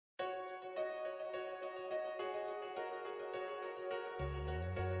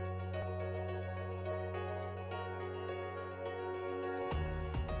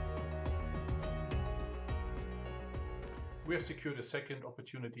We have secured a second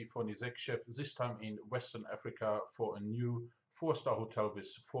opportunity for an exec chef, this time in Western Africa, for a new 4-star hotel with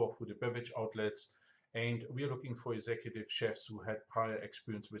 4 food and beverage outlets. And we are looking for executive chefs who had prior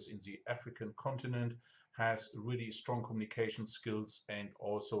experience within the African continent, has really strong communication skills and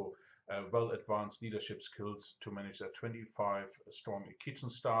also well advanced leadership skills to manage a 25 strong kitchen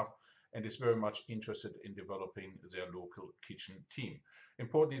staff, and is very much interested in developing their local kitchen team.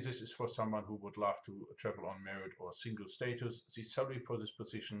 Importantly, this is for someone who would love to travel on merit or single status. The salary for this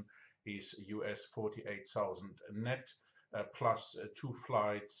position is US 48,000 net, plus 2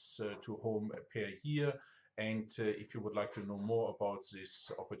 flights to home per year. And if you would like to know more about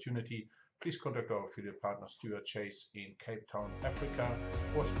this opportunity, please contact our affiliate partner Stuart Chase in Cape Town, Africa,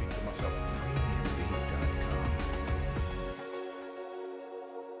 or speak to myself.